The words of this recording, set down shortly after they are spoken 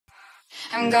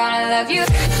I'm gonna love you.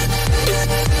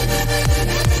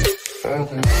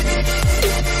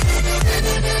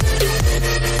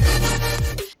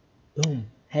 Boom!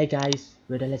 Hey guys,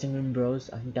 we're the Legendary Bros.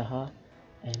 I'm Taha,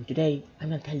 and today I'm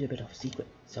gonna tell you a bit of a secret.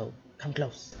 So come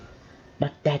close,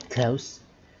 not that close.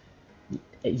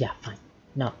 Yeah, fine.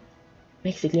 Now,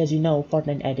 basically, as you know,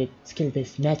 Fortnite added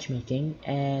skill-based matchmaking,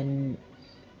 and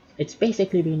it's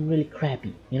basically been really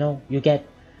crappy. You know, you get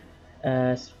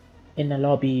in a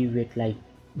lobby with like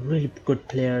really good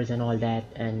players and all that,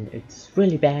 and it's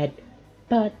really bad.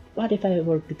 But what if I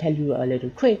were to tell you a little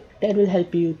trick that will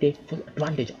help you take full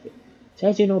advantage of it? So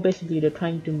as you know, basically they're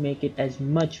trying to make it as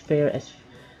much fair as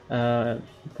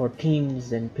for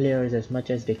teams and players as much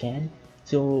as they can.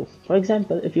 So for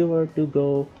example, if you were to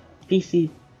go PC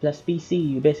plus PC,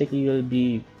 you basically will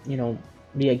be,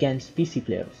 be against PC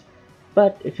players.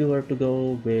 But if you were to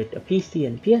go with a PC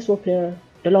and PS4 player,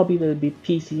 the lobby will be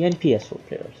PC and PS4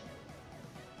 players.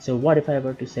 So what if I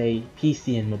were to say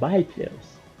PC and mobile players?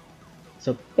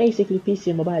 So basically PC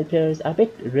and mobile players are a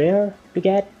bit rare to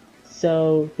get,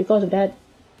 so because of that,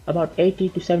 about 80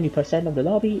 to 70% of the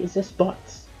lobby is just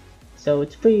bots. So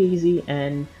it's pretty easy,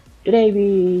 and today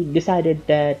we decided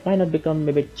that why not become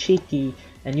a bit cheeky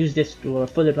and use this to our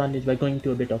full advantage by going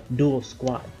to a bit of duo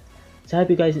squad. So I hope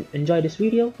you guys enjoy this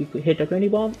video. You could hit a 20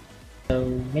 bomb. So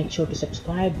make sure to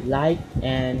subscribe, like,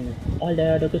 and all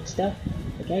the other good stuff.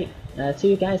 Okay, see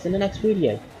you guys in the next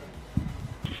video.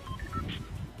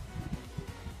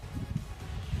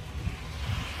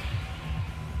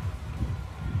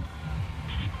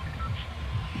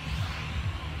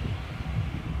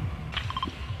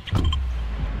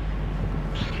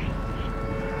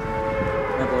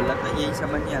 मैं बोला था यही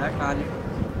समझ नहीं आ रहा कहाँ ले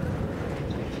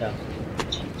अच्छा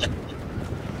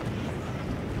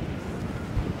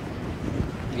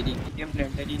मेरी गेम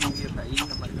ब्लेंडर ही नहीं है भाई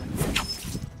समझ लो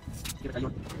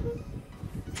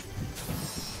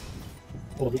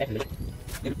वो भी ले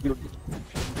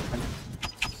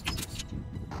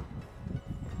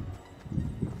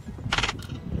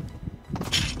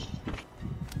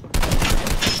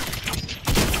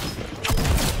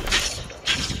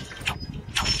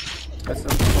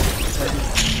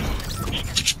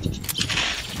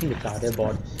दिखा दे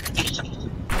बॉट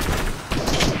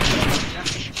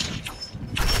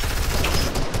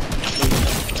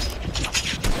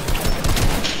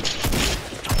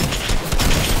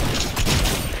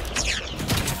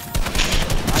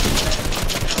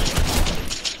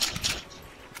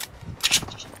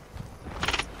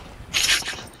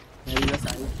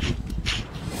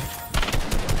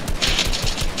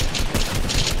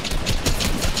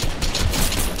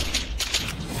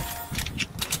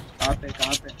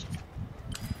कहाँ पे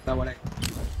क्या बोला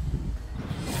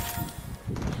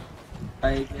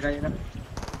भाई मेरा ये ना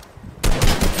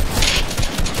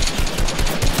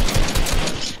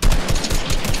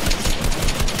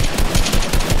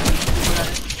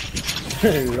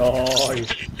लॉल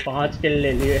 5 किल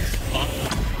ले लिए।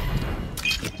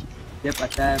 ये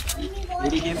पता है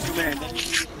मेरी गेम तो मैं हैंडल नहीं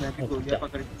की, मैं भी गोलियां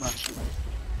पकड़ के मारता हूँ।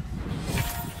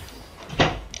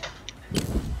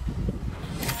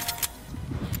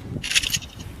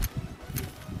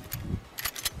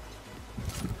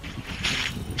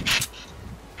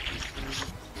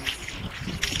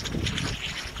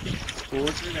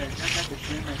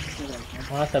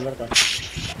 हाँ सबर कर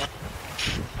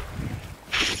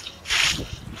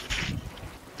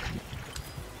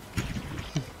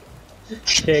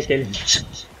 6 किल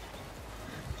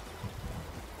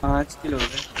 5 किल हो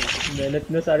गए। मैंने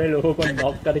इतने सारे लोगों को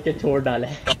नॉक करके छोड़ डाला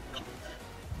है।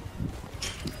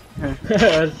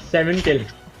 7 किल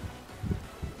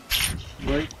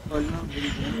वही बोलना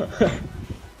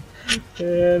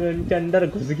उनके अंदर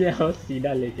घुस गया और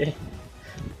सीधा लेके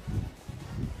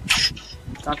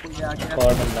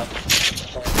और बंदा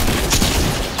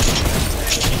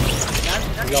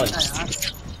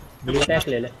ब्लू टैक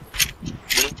ले ले।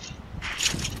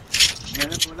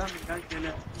 मैंने बोला मेरा खेल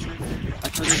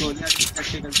अच्छा से गोलियां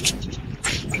टैक्टिकल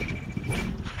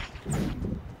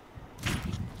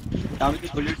दाव की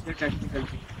बुलेट से टैक्टिकल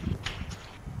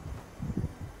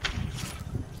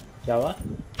क्या हुआ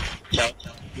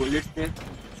बुलेट से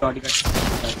शॉटगन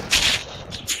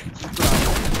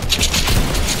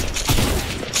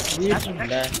ये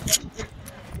बंदा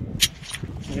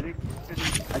मेरे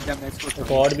अच्छा मैं इसको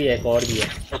कोड भी है कहाँ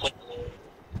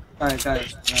है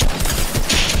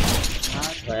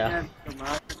गया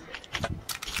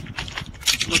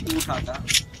इसको तू उठाता।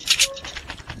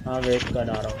 हाँ वेट कर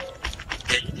आ रहा हूँ।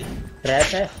 ट्रैप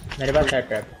है मेरे पास है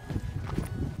ट्रैप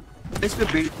इस पे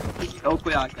बिल्ड और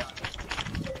कोई आ गया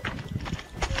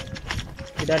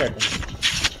इधर है तुम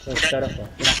तो इस तरफ है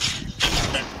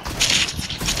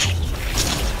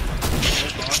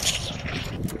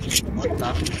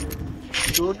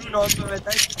दोनों नॉक में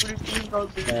रहता है, पूरी टीम नॉक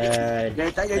में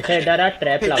रहता है। अच्छा इधर आ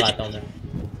ट्रैप लगाता हूँ मैं,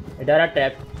 इधर आ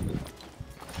ट्रैप।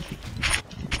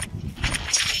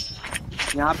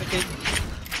 यहाँ पे कहीं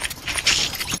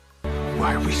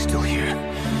Why are we still here?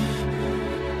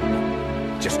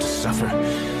 Just to suffer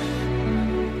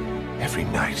every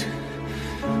night.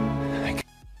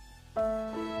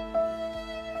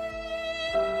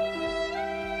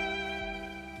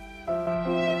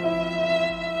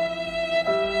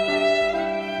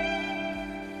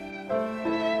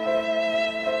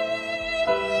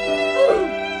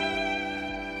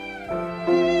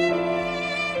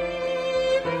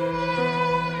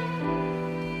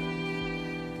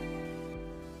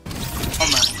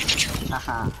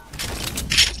 हाँ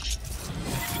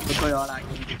तो कोई और आगे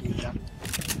नहीं दिखेगा।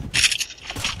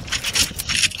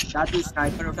 दादू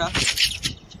स्नाइपर उठा।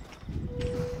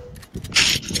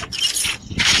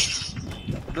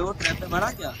 अबे वो ट्रैप पे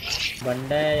मरा क्या?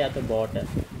 बंदा है या तो बॉट है।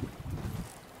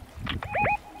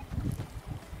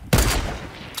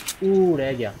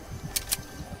 रह गया।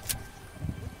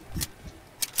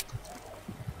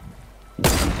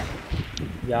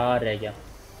 यार रह गया।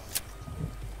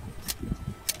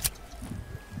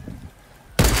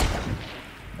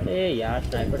 अरे यार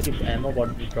स्नाइपर की एमो बहुत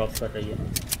ड्रॉप कर रही है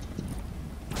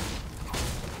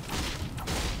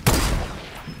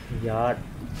यार।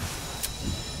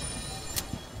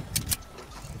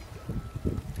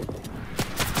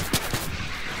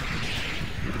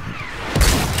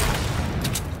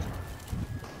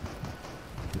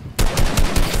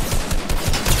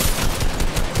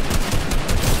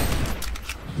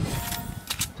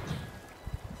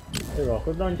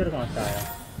 रॉकेट लॉन्चर कहाँ से आया?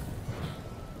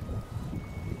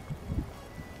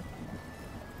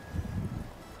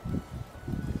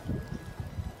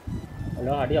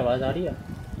 हेलो आड़ी आवाज आ रही है?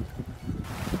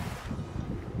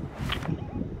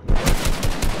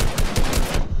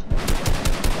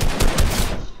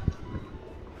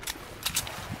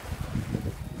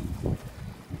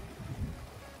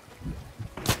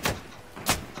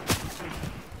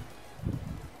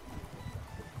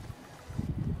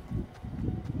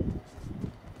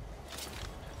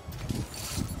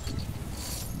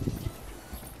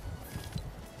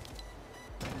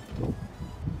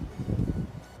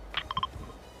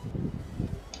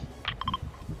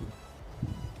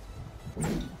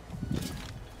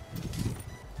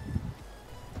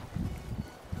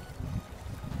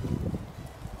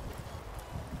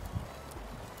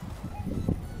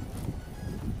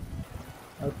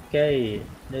 Okay,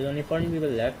 there's only 40 people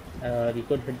left. We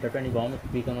could hit the 20 bomb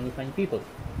if we can only find people.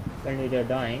 Currently they're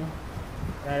dying.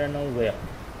 I don't know where.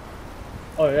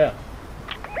 Oh yeah.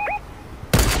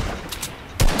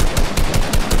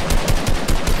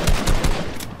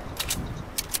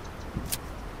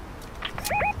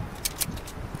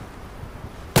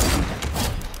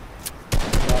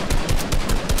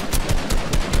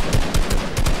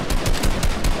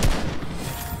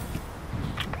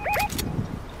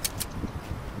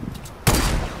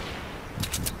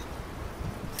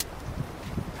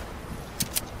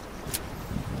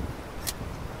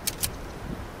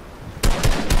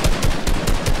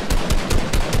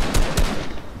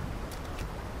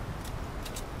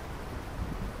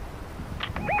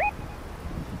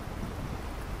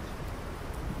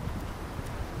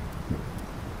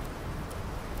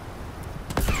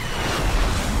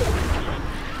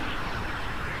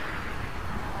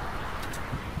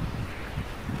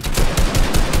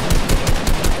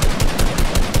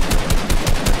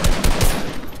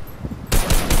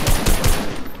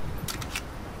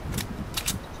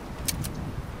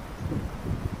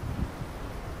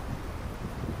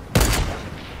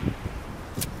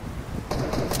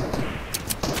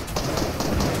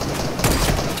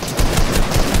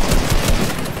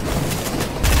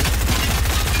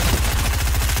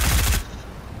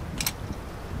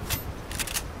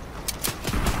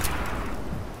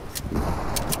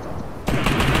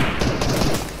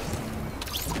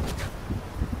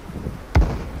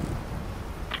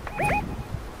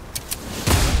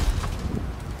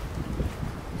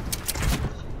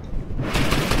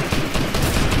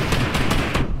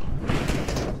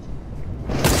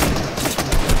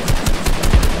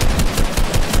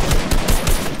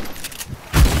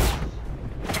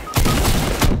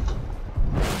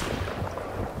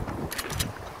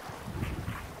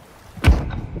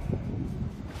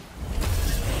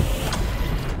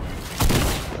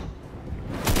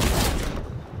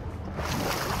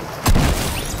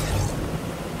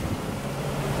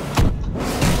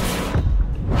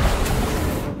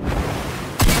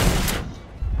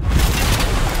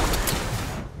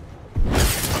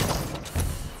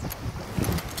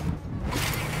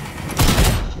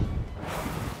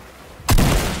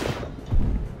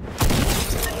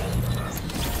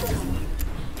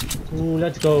 Ooh,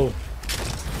 let's go.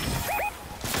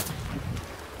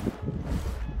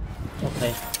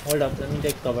 Okay, hold up, let me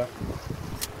take cover.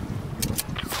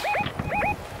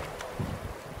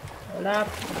 Hold up.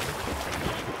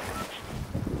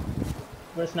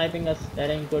 We're sniping us, that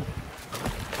ain't good.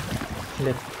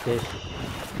 Flip fish.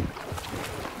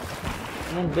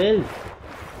 Come on, build.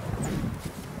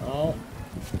 Oh.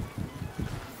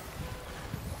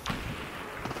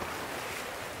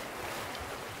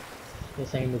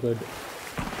 This ain't good.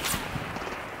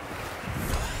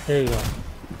 There you go.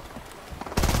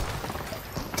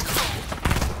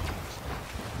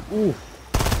 Oof.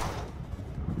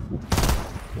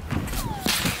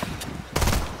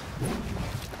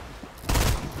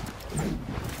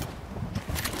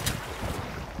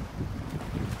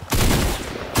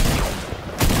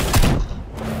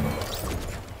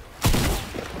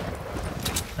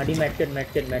 Hadi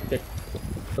medkit.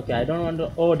 Okay, I don't want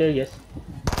to. Oh, there he is.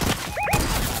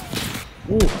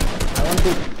 Ooh, I want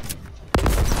to.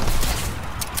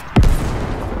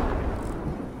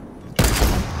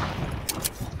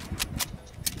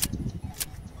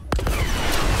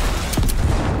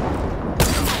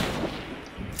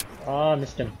 Ah,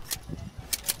 missed him.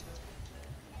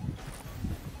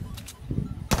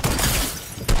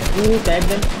 Ooh, tagged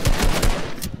him.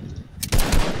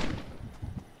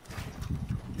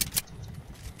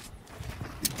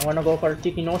 I wanna go for a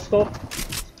cheeky no scope.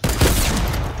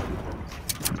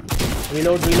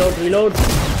 Reload.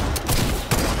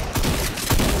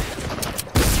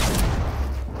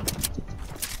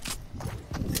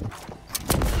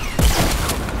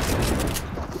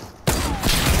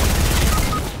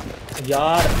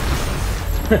 Yaar.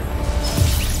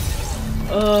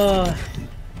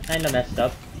 Kinda messed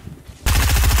up.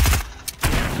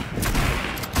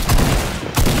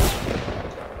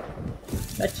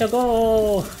 Let's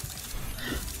go.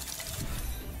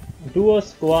 Duo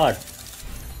squad.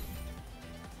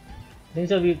 I think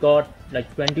so we got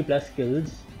like 20 plus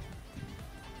kills.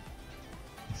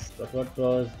 But what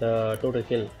was the total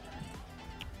kill?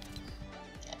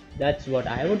 That's what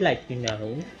I would like to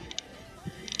know.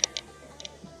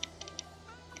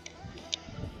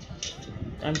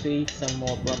 Time to eat some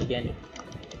more propaganda.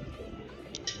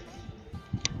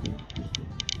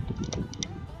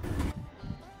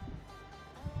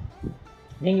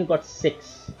 I think you got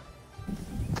 6.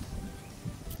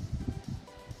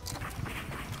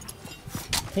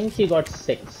 I think he got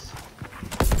 6.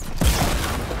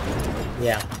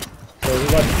 Yeah. So we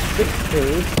got 6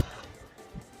 kills.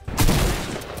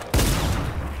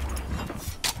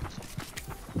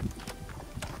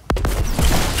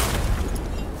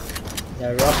 The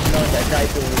Rocknose, I tried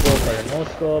to go for a no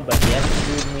scope, but he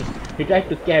executed me. He tried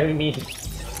to carry me.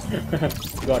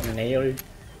 Got nailed.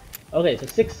 Okay, so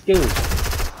 6 kills.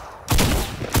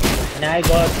 And I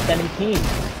got 17.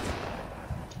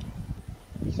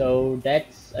 So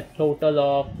that's a total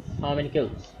of how many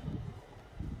kills?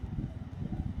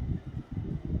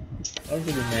 I'll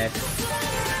be mad.